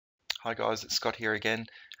Hi guys, it's Scott here again,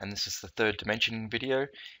 and this is the third dimensioning video.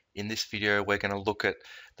 In this video, we're going to look at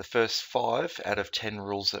the first 5 out of 10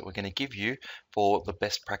 rules that we're going to give you for the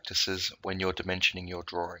best practices when you're dimensioning your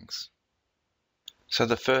drawings. So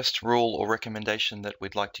the first rule or recommendation that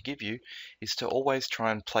we'd like to give you is to always try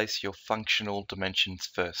and place your functional dimensions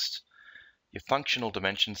first. Your functional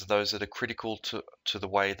dimensions are those that are critical to the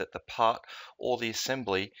way that the part or the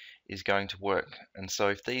assembly is going to work. And so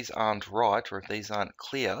if these aren't right, or if these aren't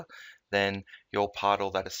clear, then your part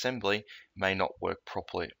or that assembly may not work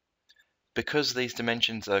properly. Because these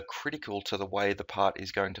dimensions are critical to the way the part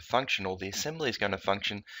is going to function or the assembly is going to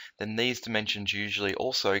function, then these dimensions usually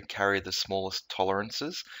also carry the smallest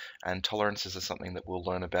tolerances, and tolerances are something that we'll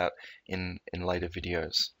learn about in later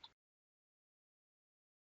videos.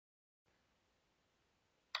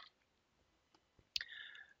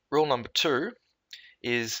 Rule number 2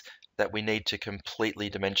 is that we need to completely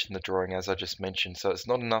dimension the drawing, as I just mentioned. So it's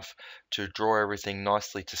not enough to draw everything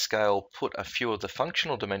nicely to scale, put a few of the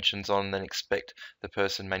functional dimensions on, and then expect the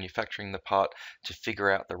person manufacturing the part to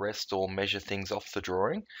figure out the rest or measure things off the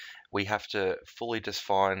drawing. We have to fully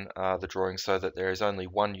define the drawing so that there is only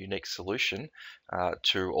one unique solution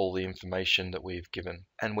to all the information that we've given.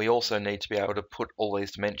 And we also need to be able to put all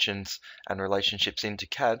these dimensions and relationships into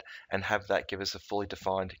CAD and have that give us a fully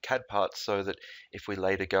defined CAD part, so that if we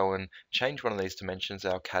later go and change one of these dimensions,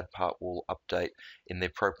 our CAD part will update in the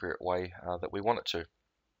appropriate way that we want it to.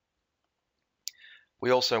 We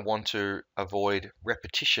also want to avoid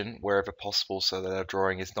repetition wherever possible so that our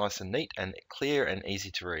drawing is nice and neat and clear and easy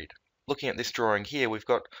to read. Looking at this drawing here, we've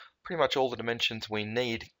got pretty much all the dimensions we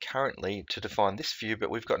need currently to define this view, but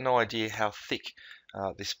we've got no idea how thick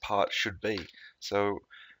this part should be. So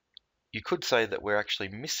you could say that we're actually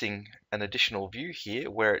missing an additional view here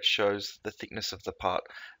where it shows the thickness of the part.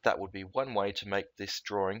 That would be one way to make this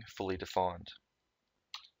drawing fully defined.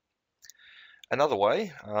 Another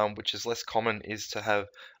way, which is less common, is to have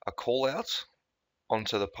a call out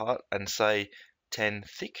onto the part and say 10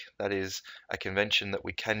 thick. That is a convention that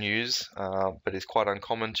we can use, but is quite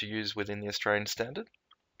uncommon to use within the Australian standard.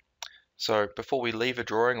 So before we leave a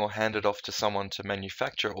drawing or hand it off to someone to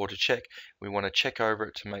manufacture or to check, we want to check over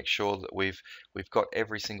it to make sure that we've got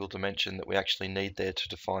every single dimension that we actually need there to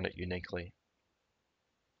define it uniquely.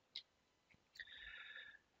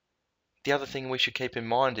 The other thing we should keep in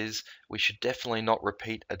mind is we should definitely not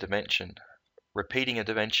repeat a dimension. Repeating a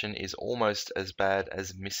dimension is almost as bad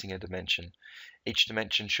as missing a dimension. Each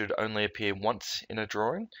dimension should only appear once in a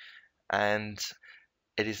drawing, and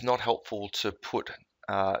it is not helpful to put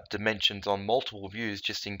dimensions on multiple views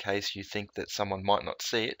just in case you think that someone might not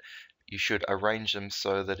see it. You should arrange them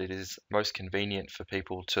so that it is most convenient for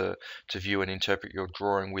people to view and interpret your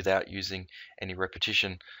drawing without using any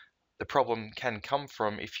repetition. The problem can come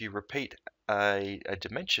from if you repeat a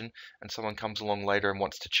dimension and someone comes along later and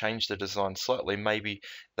wants to change the design slightly. Maybe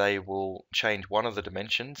they will change one of the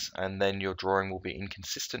dimensions and then your drawing will be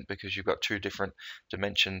inconsistent because you've got 2 different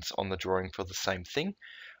dimensions on the drawing for the same thing.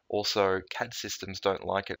 Also, CAD systems don't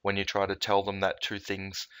like it when you try to tell them that 2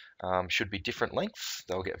 things should be different lengths.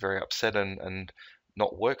 They'll get very upset and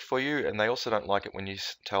not work for you, and they also don't like it when you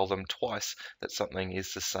tell them twice that something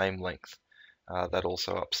is the same length. That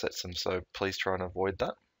also upsets them, so please try and avoid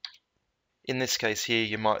that. In this case here,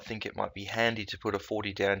 you might think it might be handy to put a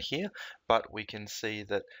 40 down here, but we can see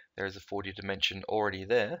that there is a 40 dimension already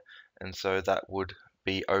there, and so that would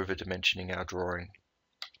be over dimensioning our drawing.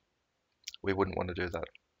 We wouldn't want to do that.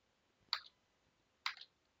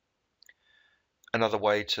 Another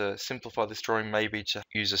way to simplify this drawing may be to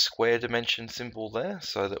use a square dimension symbol there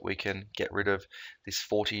so that we can get rid of this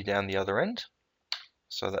 40 down the other end.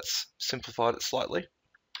 So that's simplified it slightly.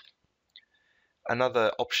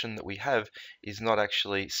 Another option that we have is not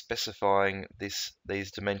actually specifying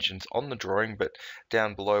these dimensions on the drawing, but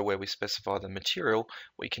down below where we specify the material,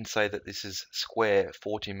 we can say that this is square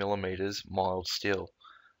 40 millimeters mild steel,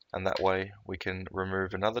 and that way we can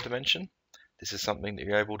remove another dimension. This is something that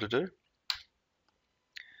you're able to do.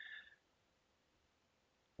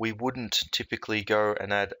 We wouldn't typically go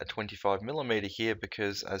and add a 25 millimeter here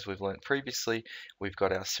because, as we've learned previously, we've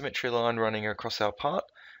got our symmetry line running across our part,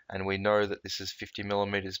 and we know that this is 50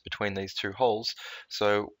 millimeters between these 2 holes.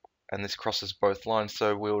 So, and this crosses both lines,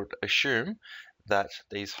 so we would assume that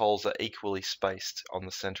these holes are equally spaced on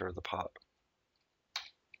the center of the part.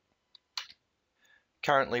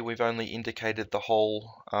 Currently, we've only indicated the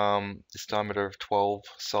hole, this diameter of 12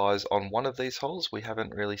 size on one of these holes. We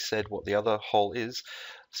haven't really said what the other hole is,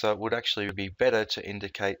 so it would actually be better to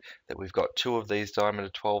indicate that we've got 2 of these diameter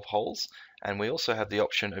 12 holes, and we also have the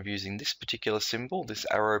option of using this particular symbol, this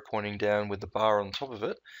arrow pointing down with the bar on top of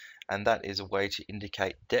it, and that is a way to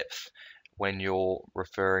indicate depth when you're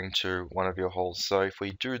referring to one of your holes. So if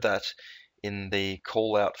we do that in the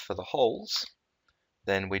call out for the holes,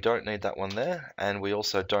 then we don't need that one there, and we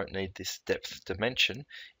also don't need this depth dimension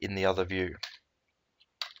in the other view.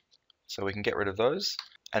 So we can get rid of those,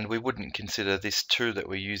 and we wouldn't consider this 2 that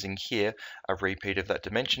we're using here a repeat of that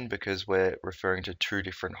dimension because we're referring to 2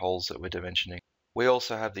 different holes that we're dimensioning. We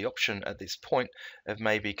also have the option at this point of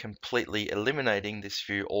maybe completely eliminating this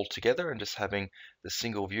view altogether and just having the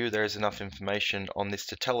single view. There is enough information on this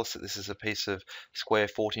to tell us that this is a piece of square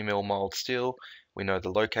 40mm mild steel. We know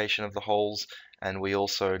the location of the holes, and we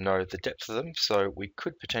also know the depth of them, so we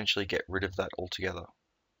could potentially get rid of that altogether.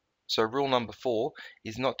 So rule number 4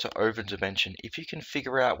 is not to over-dimension. If you can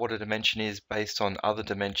figure out what a dimension is based on other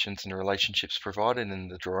dimensions and relationships provided in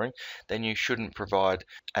the drawing, then you shouldn't provide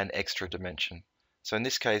an extra dimension. So in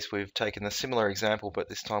this case, we've taken a similar example, but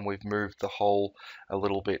this time we've moved the hole a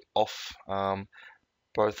little bit off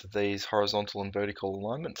both of these horizontal and vertical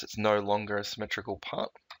alignments. It's no longer a symmetrical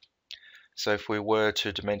part. So if we were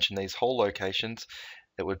to dimension these hole locations,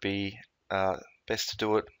 it would be best to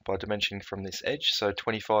do it by dimensioning from this edge, so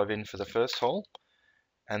 25 in for the first hole,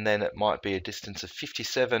 and then it might be a distance of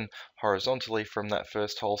 57 horizontally from that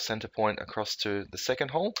first hole center point across to the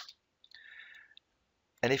second hole.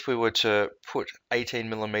 And if we were to put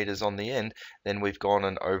 18mm on the end, then we've gone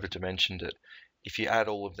and over dimensioned it. If you add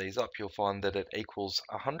all of these up, you'll find that it equals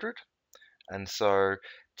 100, and so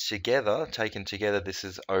together, taken together, this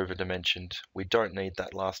is over dimensioned. We don't need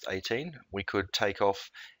that last 18. We could take off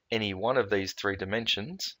any one of these 3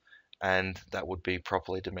 dimensions, and that would be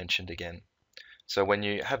properly dimensioned again. So when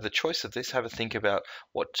you have the choice of this, have a think about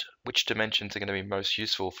which dimensions are going to be most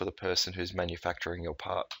useful for the person who's manufacturing your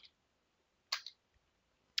part.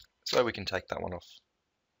 So we can take that one off.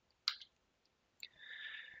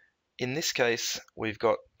 In this case, we've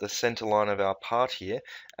got the center line of our part here,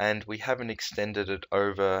 and we haven't extended it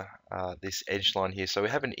over this edge line here. So we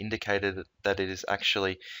haven't indicated that it is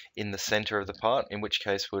actually in the center of the part, in which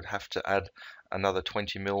case we would have to add another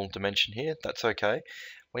 20mm dimension here. That's okay.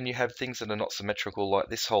 When you have things that are not symmetrical like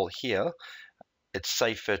this hole here, it's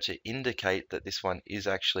safer to indicate that this one is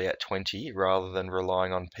actually at 20 rather than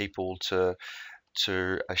relying on people to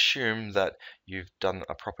assume that you've done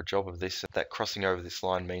a proper job of this, that crossing over this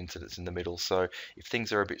line means that it's in the middle. So if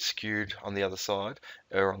things are a bit skewed on the other side,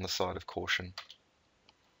 err on the side of caution.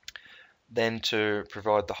 Then to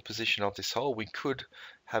provide the position of this hole, we could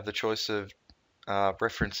have the choice of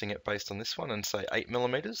referencing it based on this one and say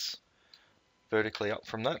 8mm vertically up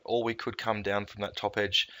from that, or we could come down from that top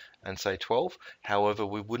edge and say 12. However,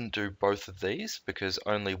 we wouldn't do both of these because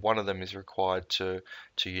only one of them is required to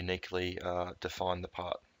uniquely define the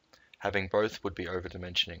part. Having both would be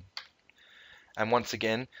over-dimensioning. And once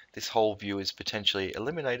again, this whole view is potentially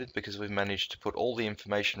eliminated because we've managed to put all the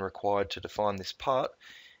information required to define this part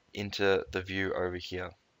into the view over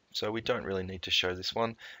here. So we don't really need to show this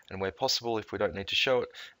one, and where possible, if we don't need to show it,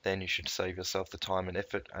 then you should save yourself the time and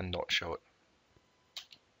effort and not show it.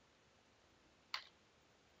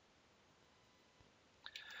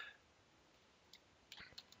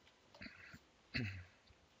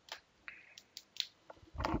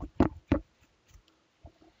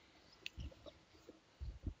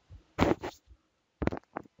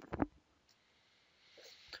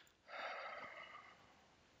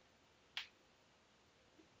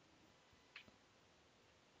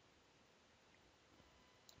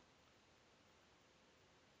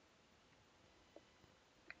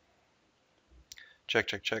 Check,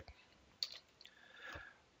 check, check.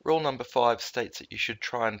 Rule number 5 states that you should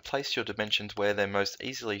try and place your dimensions where they're most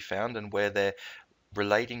easily found and where they're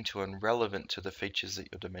relating to and relevant to the features that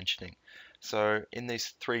you're dimensioning. So in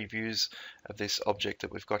these 3 views of this object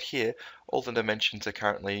that we've got here, all the dimensions are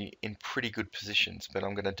currently in pretty good positions, but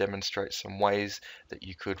I'm going to demonstrate some ways that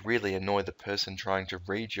you could really annoy the person trying to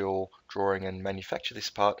read your drawing and manufacture this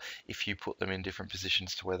part if you put them in different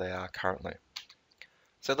positions to where they are currently.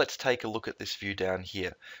 So let's take a look at this view down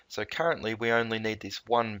here. So currently we only need this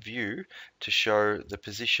one view to show the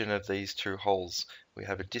position of these 2 holes. We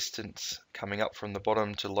have a distance coming up from the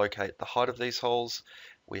bottom to locate the height of these holes.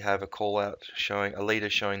 We have a call out showing a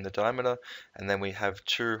leader showing the diameter, and then we have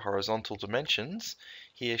 2 horizontal dimensions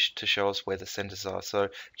here to show us where the centers are. So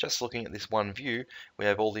just looking at this one view, we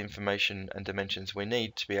have all the information and dimensions we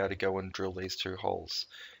need to be able to go and drill these 2 holes.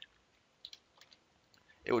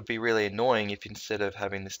 It would be really annoying if instead of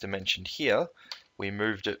having this dimension here, we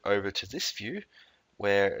moved it over to this view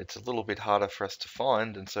where it's a little bit harder for us to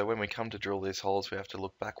find, and so when we come to drill these holes we have to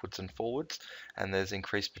look backwards and forwards, and there's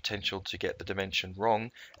increased potential to get the dimension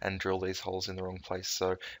wrong and drill these holes in the wrong place,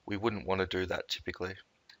 so we wouldn't want to do that typically.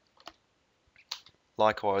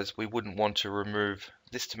 Likewise, we wouldn't want to remove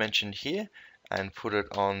this dimension here and put it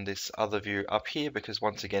on this other view up here, because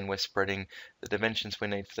once again we're spreading the dimensions we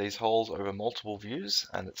need for these holes over multiple views,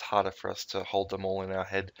 and it's harder for us to hold them all in our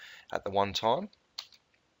head at the one time.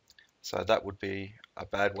 So that would be a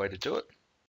bad way to do it.